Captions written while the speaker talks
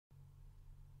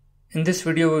In this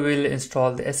video, we will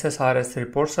install the Ssrs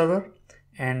report server,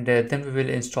 and then we will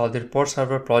install the report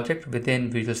server project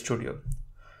within Visual Studio.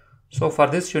 So for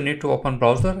this, you need to open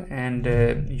browser and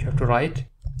you have to write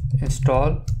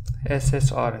install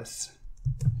Ssrs,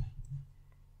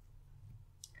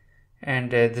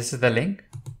 and this is the link.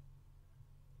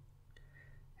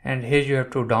 And here you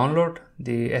have to download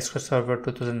the SQL Server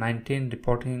 2019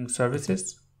 reporting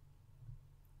services.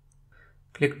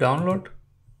 Click download,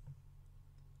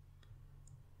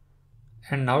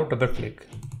 and now double click,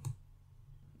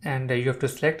 and you have to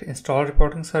select install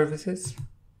reporting services,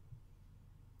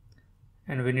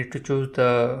 and we need to choose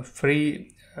the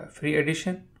free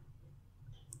edition.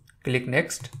 Click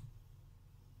next,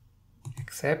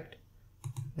 accept,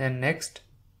 then next.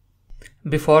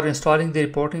 Before installing the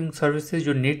reporting services,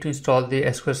 you need to install the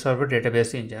SQL Server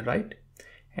database engine, right?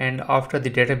 And after the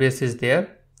database is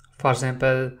there, for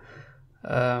example,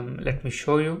 let me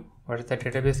show you what is the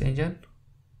database engine.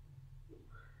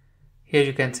 Here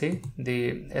you can see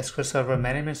the SQL Server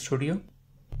Management Studio,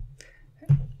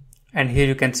 and here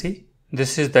you can see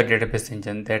this is the database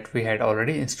engine that we had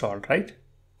already installed, right?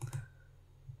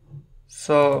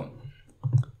 So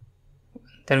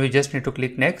then we just need to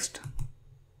click next.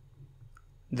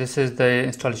 This is the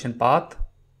installation path,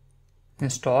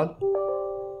 install,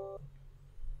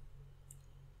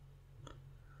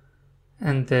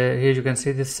 and here you can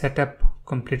see this setup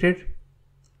completed,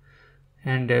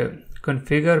 and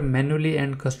configure manually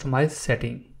and customize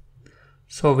setting.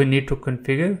 So we need to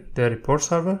configure the report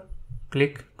server.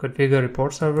 Click configure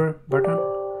report server button,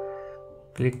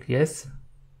 click yes,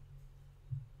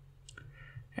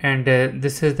 and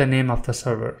this is the name of the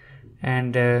server,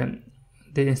 and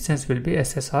the instance will be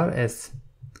Ssrs.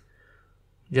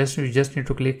 You just need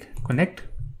to click connect.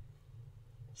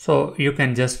 So you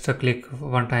can just click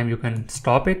one time, you can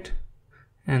stop it,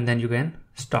 and then you can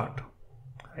start,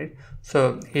 right?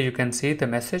 So here you can see the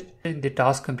message, the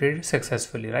task completed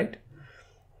successfully, right?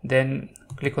 Then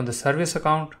click on the service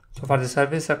account. So for the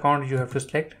service account, you have to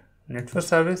select network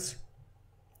service,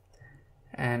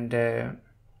 and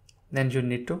then you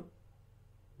need to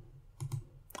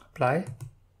apply.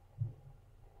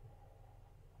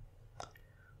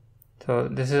 So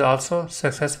this is also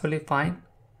successfully fine,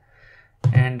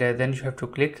 and then you have to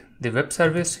click the web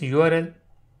service URL.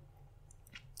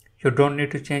 You don't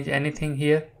need to change anything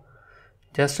here,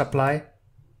 just apply.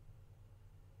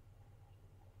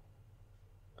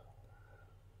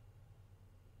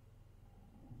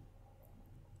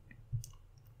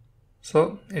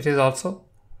 So it is also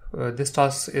this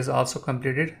task is also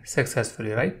completed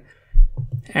successfully, right?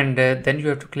 And then you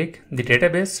have to click the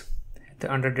database.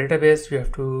 Under database, you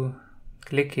have to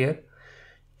click here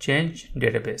change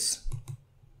database,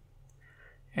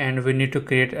 and we need to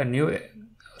create a new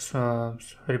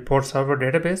report server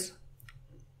database.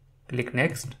 Click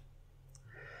next.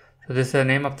 So this is the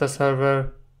name of the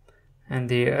server and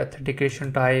the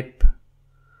authentication type.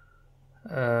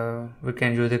 We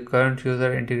can use the current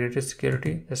user integrated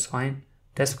security, that's fine.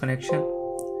 Test connection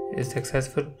is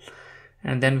successful,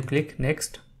 and then we click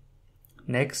next.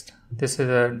 Next, this is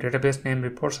a database name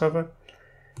report server.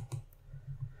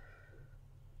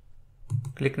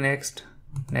 Click next,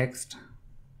 next.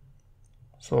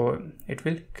 So it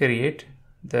will create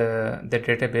the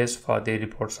database for the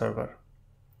report server.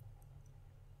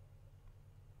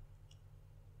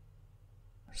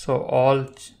 So all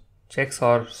checks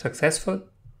are successful.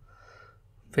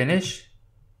 Finish.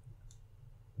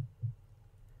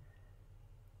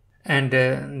 And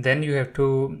then you have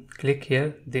to click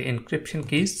here the encryption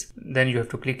keys. Then you have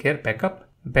to click here backup.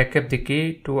 Backup the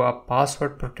key to a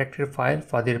password protected file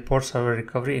for the report server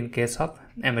recovery in case of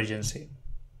emergency,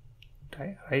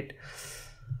 right?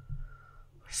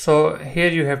 So here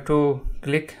you have to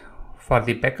click for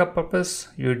the backup purpose.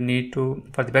 You need to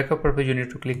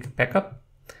click backup,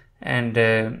 and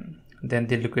then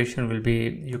the location will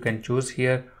be, you can choose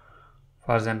here,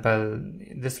 for example,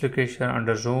 this location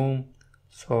under Zoom.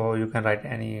 So you can write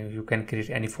you can create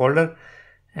any folder,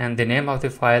 and the name of the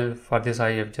file for this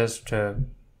I have just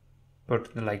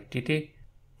put like TT,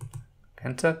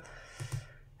 cancel.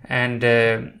 And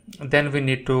then we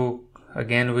need to,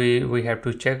 again we have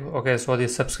to check, okay, so the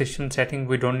subscription setting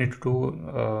we don't need to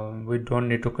do, we don't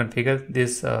need to configure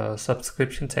this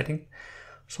subscription setting,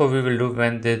 so we will do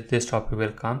when this topic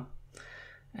will come.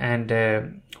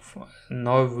 And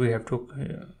now we have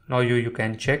to now you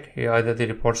can check either the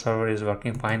report server is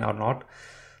working fine or not.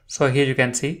 So here you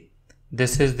can see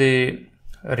this is the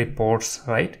reports,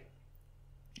 right?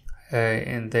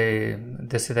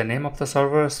 This is the name of the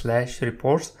server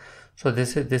 /reports. So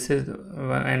this is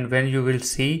and when you will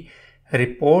see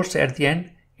reports at the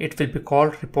end, it will be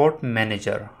called report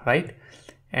manager, right?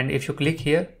 And if you click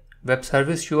here web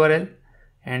service URL,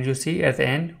 and you see at the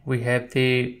end we have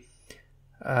the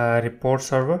report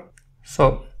server.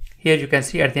 So here you can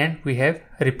see at the end we have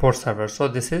report server. So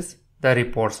this is the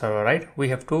report server, right? We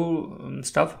have two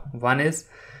stuff. One is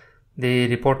the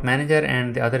report manager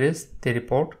and the other is the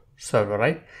report server,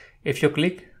 right? If you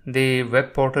click the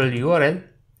web portal URL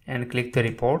and click the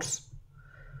reports,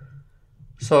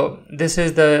 so this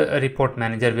is the report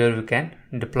manager where we can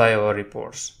deploy our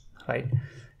reports, right?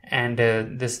 And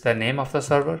this is the name of the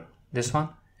server, this one,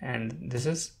 and this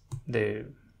is the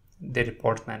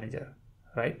report manager,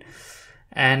 right?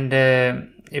 And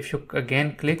if you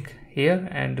again click here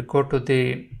and go to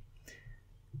the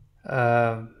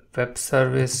web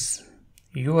service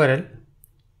URL,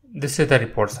 this is the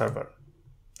report server.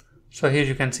 So here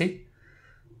you can see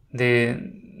the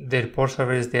report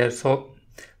server is there. So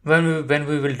when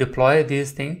we will deploy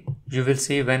these things, you will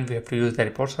see when we have to use the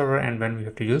report server and when we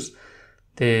have to use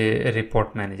the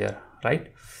report manager,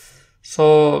 right?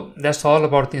 So that's all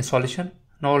about the installation.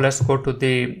 Now let's go to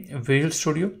the Visual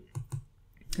Studio.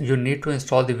 You need to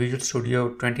install the Visual Studio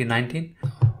 2019.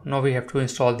 Now we have to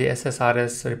install the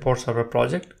Ssrs report server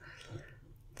project.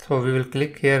 So we will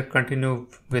click here continue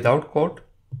without code,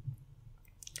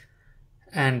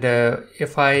 and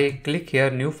if I click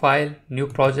here new file, new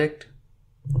project,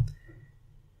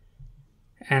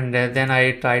 and then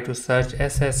I try to search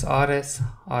Ssrs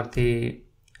or the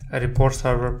report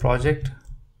server project,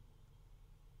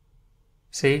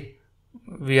 see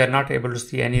we are not able to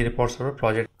see any report server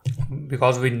project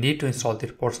because we need to install the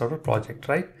report server project,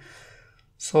 right?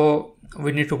 So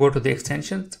we need to go to the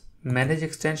extensions, manage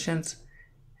extensions,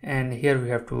 and here we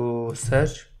have to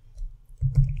search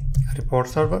report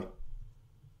server,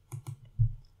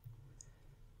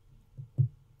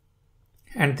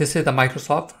 and this is the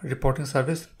Microsoft reporting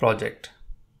service project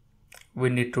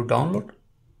we need to download.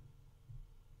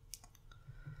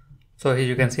 So here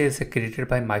you can see it's created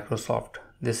by Microsoft.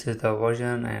 This is the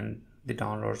version and the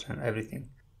downloads and everything.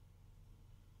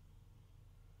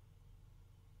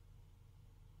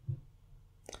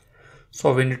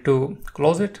 So we need to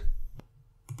close it.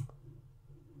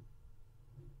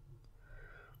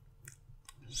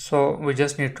 So we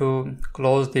just need to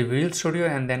close the Visual Studio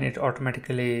and then it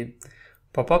automatically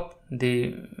pop up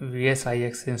the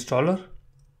VSIX installer.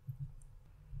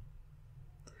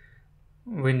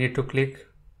 We need to click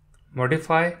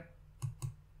modify.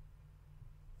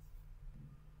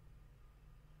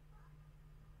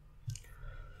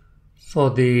 So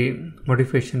the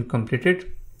modification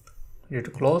completed. We need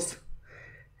to close,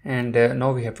 and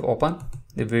now we have to open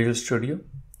the Visual Studio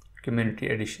Community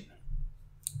Edition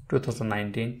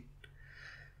 2019.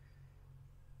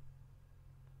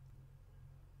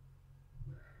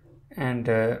 And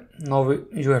now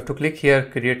you have to click here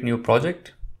create new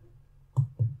project,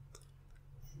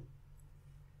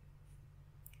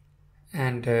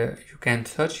 and you can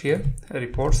search here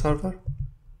report server.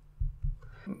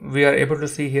 We are able to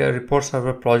see here report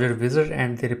server project wizard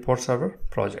and the report server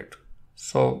project.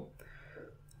 So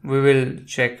we will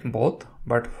check both,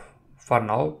 but for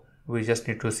now we just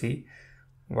need to see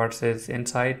what says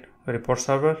inside report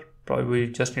server. We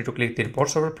just need to click the report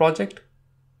server project,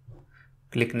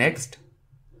 click next.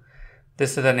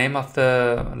 This is the name of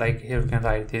the, like here you can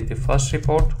write the first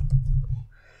report.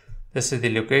 This is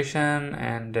the location,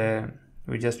 and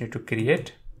we just need to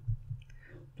create,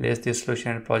 place the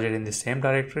solution and project in the same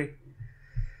directory.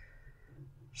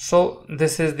 So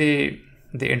this is the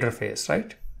interface,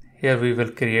 right? Here we will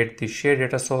create the shared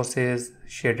data sources,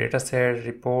 shared data set,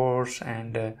 reports,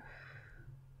 and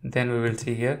then we will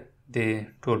see here the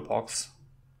toolbox,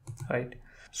 right?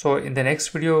 So in the next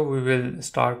video we will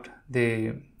start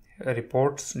the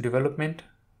reports development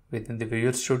within the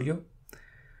Visual Studio,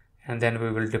 and then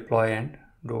we will deploy and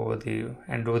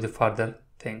do the further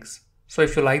things. So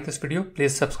if you like this video,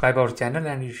 please subscribe our channel,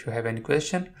 and if you have any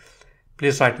question,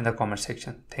 please write in the comment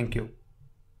section. Thank you.